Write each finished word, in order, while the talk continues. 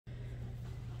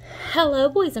Hello,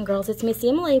 boys and girls. It's Miss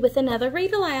Emily with another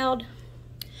Read Aloud.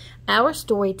 Our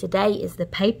story today is The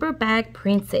Paper Bag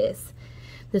Princess.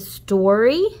 The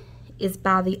story is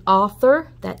by the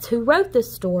author, that's who wrote the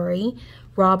story,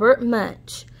 Robert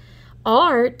Munsch.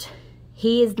 Art,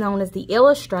 he is known as the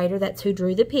illustrator, that's who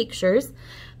drew the pictures,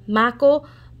 Michael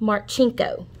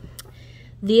Marchenko.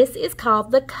 This is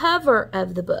called the cover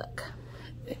of the book.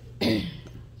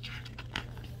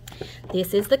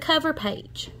 This is the cover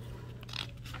page.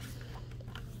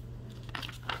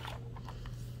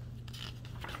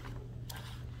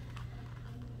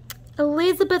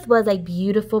 Elizabeth was a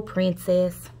beautiful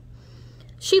princess.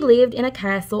 She lived in a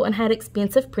castle and had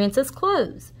expensive princess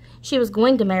clothes. She was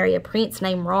going to marry a prince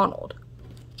named Ronald.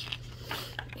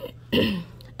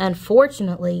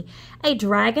 Unfortunately, a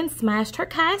dragon smashed her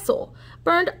castle,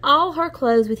 burned all her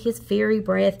clothes with his fiery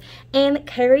breath, and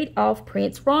carried off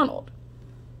Prince Ronald.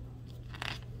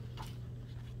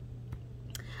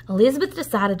 Elizabeth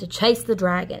decided to chase the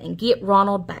dragon and get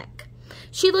Ronald back.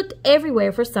 She looked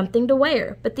everywhere for something to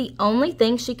wear, but the only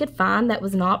thing she could find that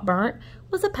was not burnt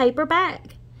was a paper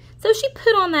bag. So she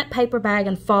put on that paper bag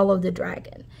and followed the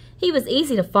dragon. He was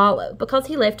easy to follow because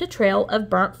he left a trail of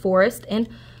burnt forest and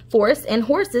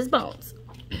horses' bones.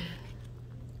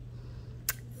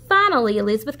 Finally,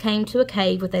 Elizabeth came to a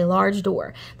cave with a large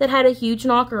door that had a huge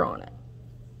knocker on it.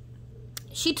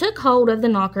 She took hold of the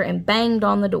knocker and banged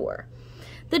on the door.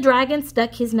 The dragon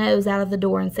stuck his nose out of the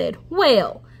door and said,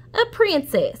 "Well, a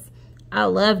princess. I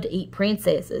love to eat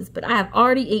princesses, but I have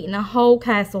already eaten a whole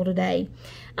castle today.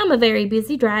 I'm a very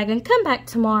busy dragon. Come back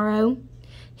tomorrow."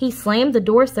 He slammed the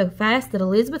door so fast that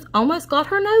Elizabeth almost got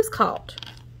her nose caught.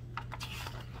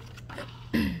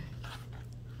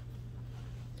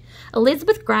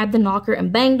 Elizabeth grabbed the knocker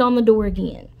and banged on the door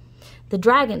again. The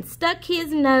dragon stuck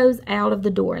his nose out of the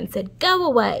door and said, "Go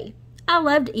away. I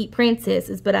love to eat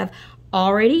princesses, but I've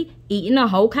already eaten a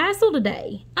whole castle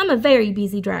today. I'm a very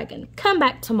busy dragon. Come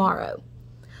back tomorrow."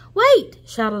 "Wait,"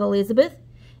 shouted Elizabeth.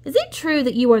 "Is it true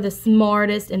that you are the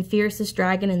smartest and fiercest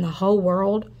dragon in the whole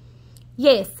world?"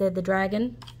 "Yes," said the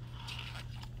dragon.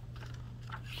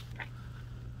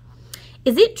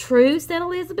 "Is it true," said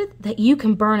Elizabeth, "that you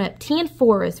can burn up 10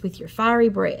 forests with your fiery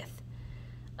breath?"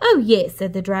 "Oh, yes,"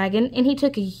 said the dragon, and he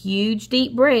took a huge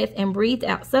deep breath and breathed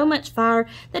out so much fire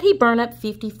that he burned up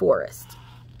 50 forests.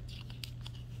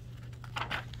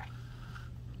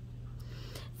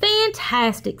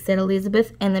 "Fantastic," said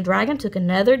Elizabeth, and the dragon took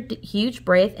another huge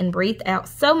breath and breathed out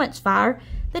so much fire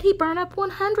that he burned up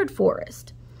 100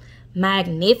 forests.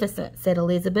 "Magnificent," said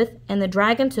Elizabeth, and the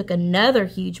dragon took another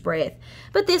huge breath,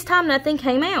 but this time nothing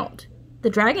came out.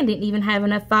 The dragon didn't even have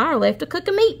enough fire left to cook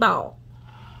a meatball.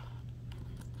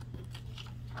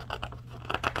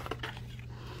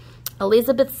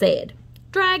 Elizabeth said,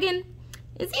 "Dragon,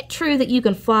 is it true that you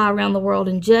can fly around the world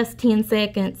in just 10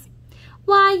 seconds?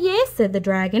 "Why, yes," said the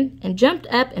dragon, and jumped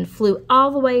up and flew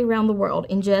all the way around the world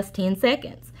in just 10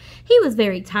 seconds. He was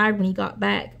very tired when he got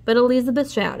back, but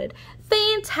Elizabeth shouted,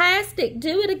 "Fantastic,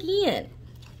 do it again."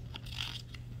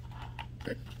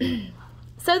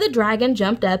 So the dragon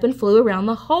jumped up and flew around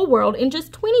the whole world in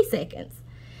just 20 seconds.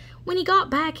 When he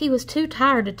got back, he was too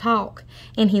tired to talk,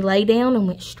 and he lay down and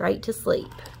went straight to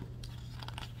sleep.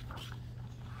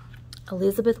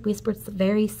 Elizabeth whispered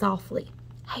very softly,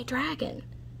 "Hey, dragon."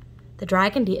 The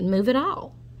dragon didn't move at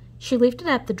all. She lifted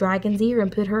up the dragon's ear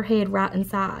and put her head right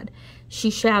inside. She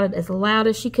shouted as loud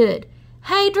as she could,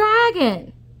 "Hey,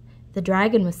 dragon!" The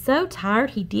dragon was so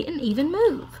tired he didn't even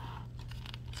move.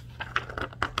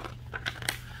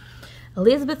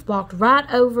 Elizabeth walked right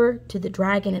over to the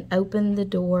dragon and opened the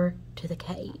door to the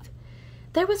cave.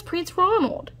 There was Prince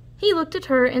Ronald. He looked at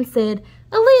her and said,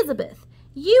 "Elizabeth,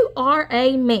 you are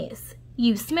a mess.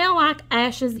 You smell like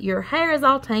ashes, your hair is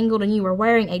all tangled, and you are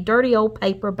wearing a dirty old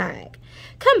paper bag.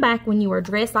 Come back when you are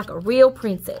dressed like a real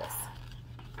princess."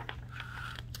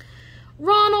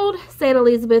 "Ronald," said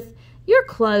Elizabeth, "your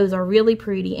clothes are really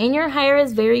pretty, and your hair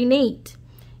is very neat.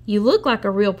 You look like a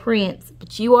real prince,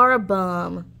 but you are a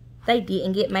bum." They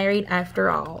didn't get married after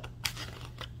all.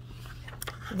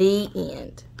 The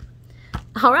end.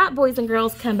 All right, boys and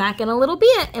girls, come back in a little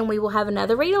bit, and we will have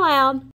another read aloud.